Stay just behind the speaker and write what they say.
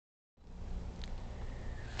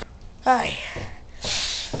Hi.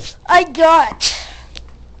 I got.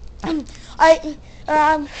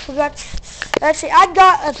 Forgot. Actually, I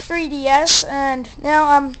got a 3DS, and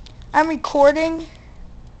now I'm recording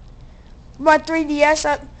my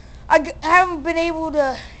 3DS. I haven't been able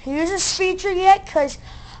to use this feature yet because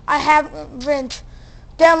I haven't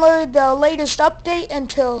downloaded the latest update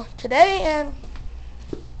until today. And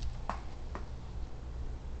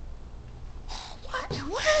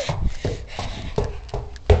what?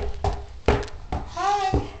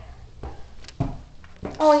 Hi.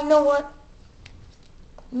 Oh, you know what?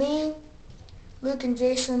 Me, Luke and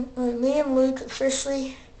Jason, me and Luke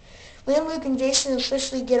and Jason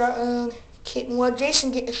officially get our own kitten. Well,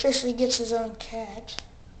 Jason officially gets his own cat,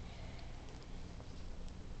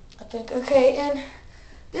 I think. Okay, and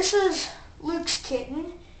this is Luke's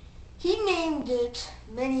kitten. He named it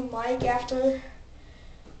Mini Mike after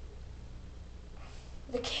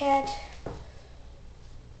the cat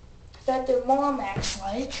that their mom acts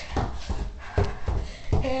like.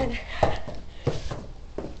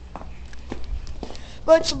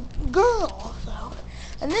 But it's a girl, though.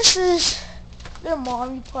 And this is their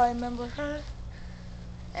mom. You probably remember her.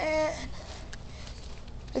 And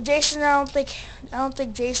Jason, I don't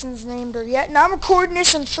think Jason's named her yet. And I'm recording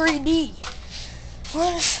this in 3D.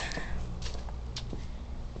 What is?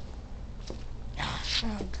 Oh, it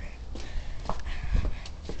sounds great.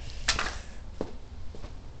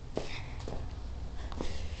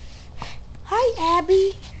 Hi,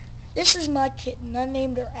 Abby. This is my kitten. I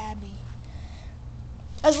named her Abby.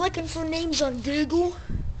 I was looking for names on Google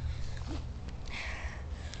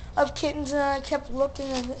of kittens, and I kept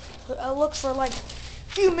looking, and I looked for like a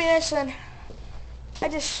few minutes, and I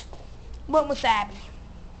just went with Abby.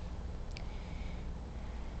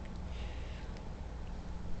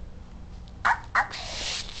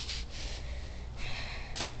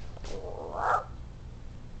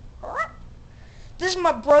 This is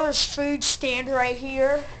my brother's food stand right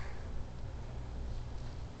here.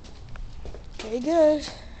 Okay, good.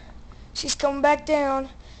 She's coming back down.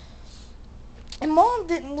 And Mom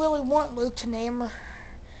didn't really want Luke to name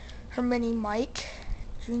her Mini Mike.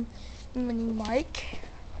 Mini Mike.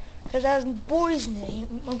 Because that was a boy's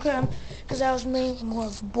name. Okay, because that was more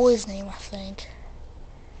of a boy's name, I think.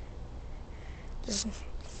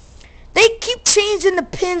 They keep changing the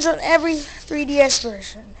pins on every 3DS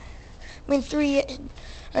version.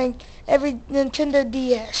 Every Nintendo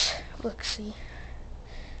DS. Look, see.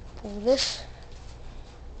 Pull this.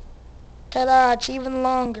 Ta-da, it's even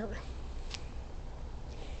longer.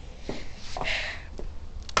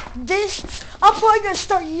 I'm probably going to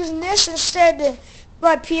start using this instead of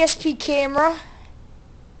my PSP camera.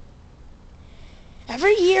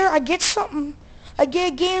 Every year I get a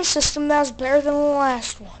game system that's better than the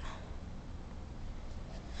last one.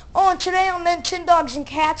 Oh, and today on Dogs and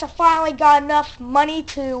Cats, I finally got enough money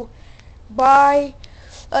to buy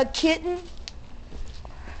a kitten.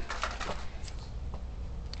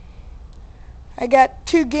 I got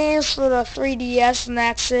 2 games for the 3DS, and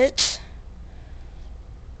that's it.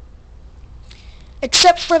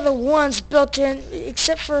 Except for the ones built in,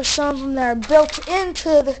 except for some of them that are built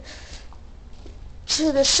into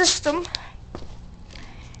the system.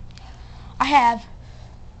 I have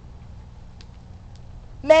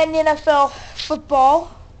Madden NFL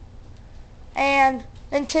Football and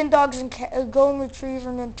Dogs and Golden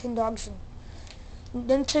Retriever, Dogs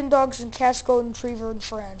and Cats, Golden Retriever and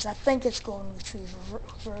Friends. I think it's Golden Retriever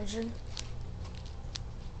version.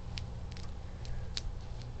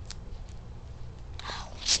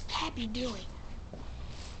 What's Abby doing?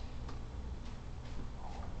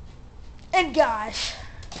 And guys,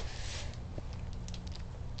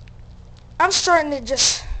 I'm starting to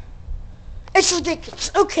it's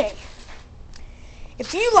ridiculous. Okay.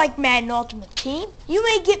 If you like Madden Ultimate Team, you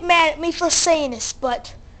may get mad at me for saying this,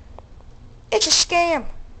 but it's a scam.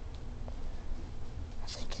 I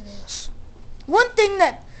think it is. One thing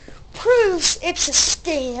that proves it's a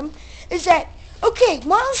scam is that, okay,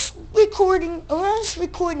 when I was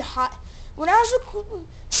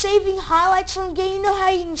saving highlights from the game, you know how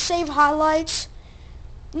you can save highlights?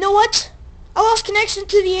 You know what? I lost connection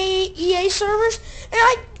to the EA servers, and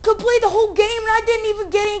I completed the whole game, and I didn't even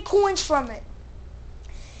get any coins from it.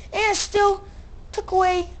 And it still took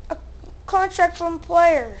away a contract from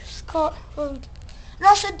players. And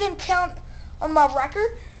also it didn't count on my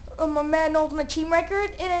record, on my Madden Ultimate Team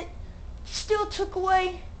record, and it still took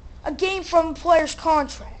away a game from a player's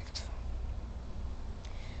contract.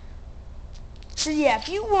 So yeah, if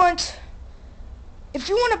you want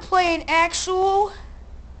to play an actual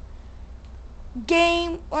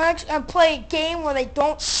game, or play a game where they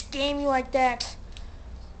don't scam you like that,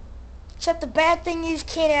 Except the bad thing is you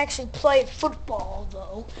can't actually play football,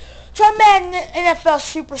 though. Try Madden NFL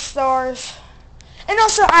Superstars. And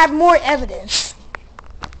also, I have more evidence.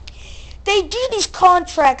 They do these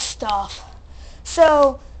contract stuff.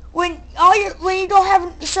 So when you don't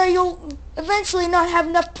have, so you'll eventually not have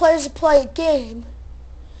enough players to play a game,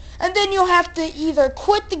 and then you'll have to either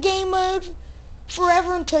quit the game mode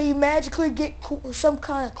forever until you magically get some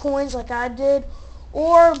kind of coins like I did,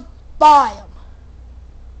 or buy them.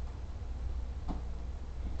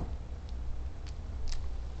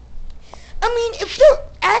 I mean, if they're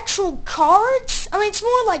actual cards, I mean, it's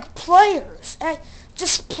more like players,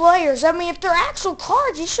 just players. I mean, if they're actual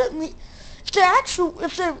cards, you shouldn't be.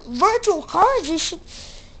 If they're virtual cards, you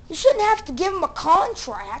shouldn't have to give them a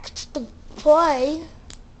contract to play.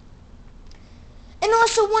 And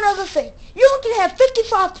also one other thing, you can have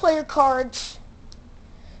 55 player cards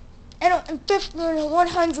and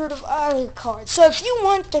 100 of other cards. So if you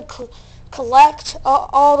want to collect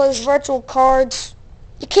all those virtual cards,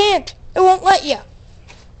 you can't. It won't let you.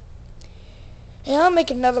 And I'll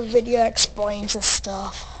make another video that explains this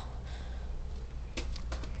stuff.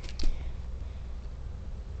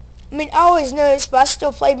 I mean, I always knew this, but I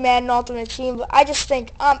still played Madden Ultimate Team, but I just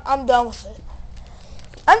think I'm done with it.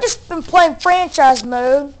 I've just been playing franchise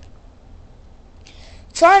mode,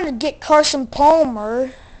 trying to get Carson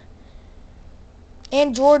Palmer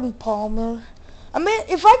and Jordan Palmer. I mean,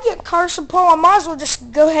 if I get Carson Palmer, I might as well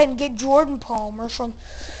just go ahead and get Jordan Palmer from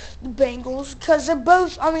the Bengals, because they're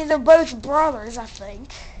both brothers, I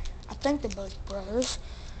think. I think they're both brothers.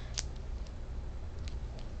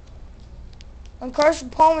 And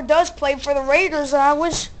Carson Palmer does play for the Raiders, and I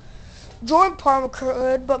wish Jordan Palmer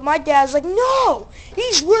could, but my dad's like, no,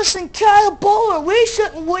 he's worse than Kyle Bowler. We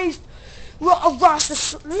shouldn't waste a roster.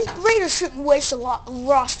 Raiders shouldn't waste a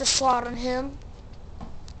roster slot on him.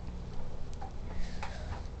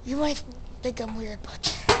 You might think I'm weird,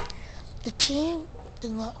 but the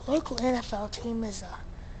local NFL team is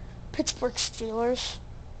Pittsburgh Steelers.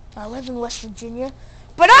 I live in West Virginia,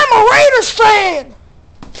 but I'm a Raiders fan.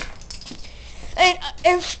 And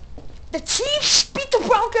if the Chiefs beat the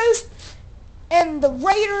Broncos and the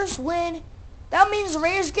Raiders win, that means the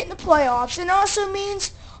Raiders get in the playoffs. And also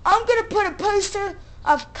means I'm going to put a poster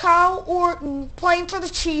of Kyle Orton playing for the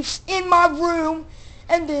Chiefs in my room.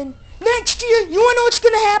 And then next year, you want to know what's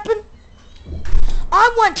going to happen? I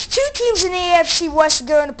want 2 teams in the AFC West to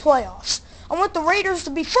go in the playoffs. I want the Raiders to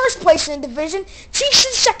be first place in the division, Chiefs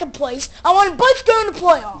in second place. I want them both going to the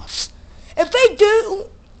playoffs. If they do,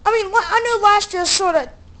 I mean, I know last year I was sort of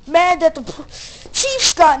mad that the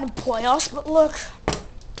Chiefs got in the playoffs, but look,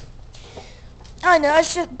 I know,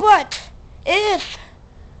 it's just, but if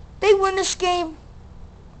they win this game,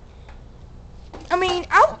 I mean,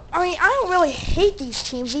 I don't really hate these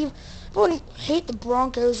teams. I don't hate the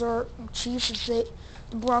Broncos or Chiefs if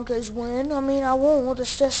the Broncos win. I mean, I won't.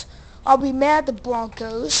 It's just, I'll be mad at the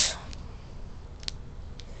Broncos.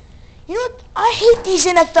 You know what? I hate these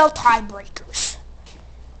NFL tiebreakers.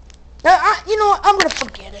 Now, you know what? I'm going to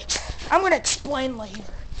forget it. I'm going to explain later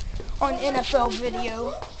on NFL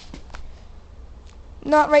video.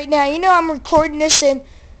 Not right now. You know I'm recording this in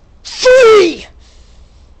 3,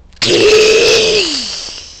 2,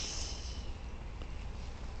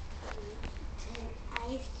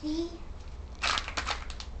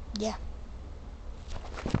 yeah.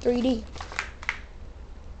 3D.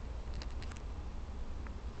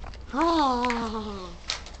 Ah.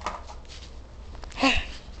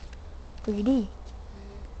 3D.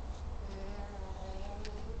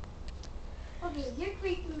 Okay, you're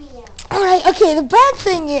creeping me out. Alright, okay, the bad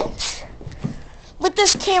thing is, with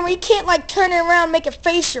this camera, you can't like turn it around, make it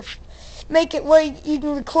where you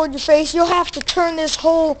can record your face. You'll have to turn this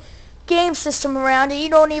whole game system around, and you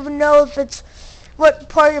don't even know if it's what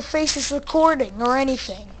part of your face is recording or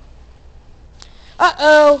anything.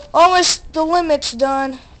 Uh-oh, almost the limit's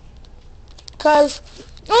done. Because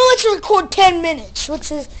it only lets you record 10 minutes,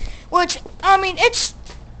 which, I mean, I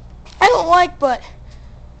don't like, but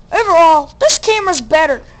overall, this camera's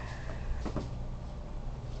better.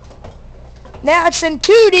 Now it's in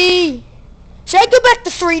 2D. Should I go back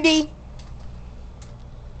to 3D?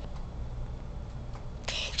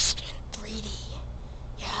 Okay, it's in 3D.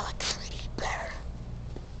 Yeah, I like 3D better.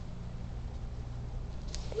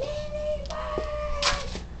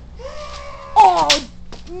 Oh,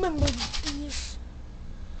 remember these?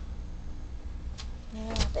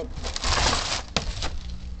 Yeah, I think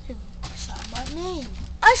that's not my name.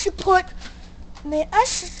 I should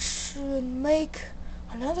make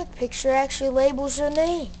another picture that actually labels their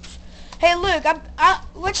names. Hey, look,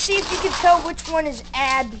 let's see if you can tell which one is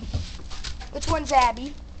Abby. Which one's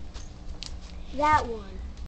Abby? That one.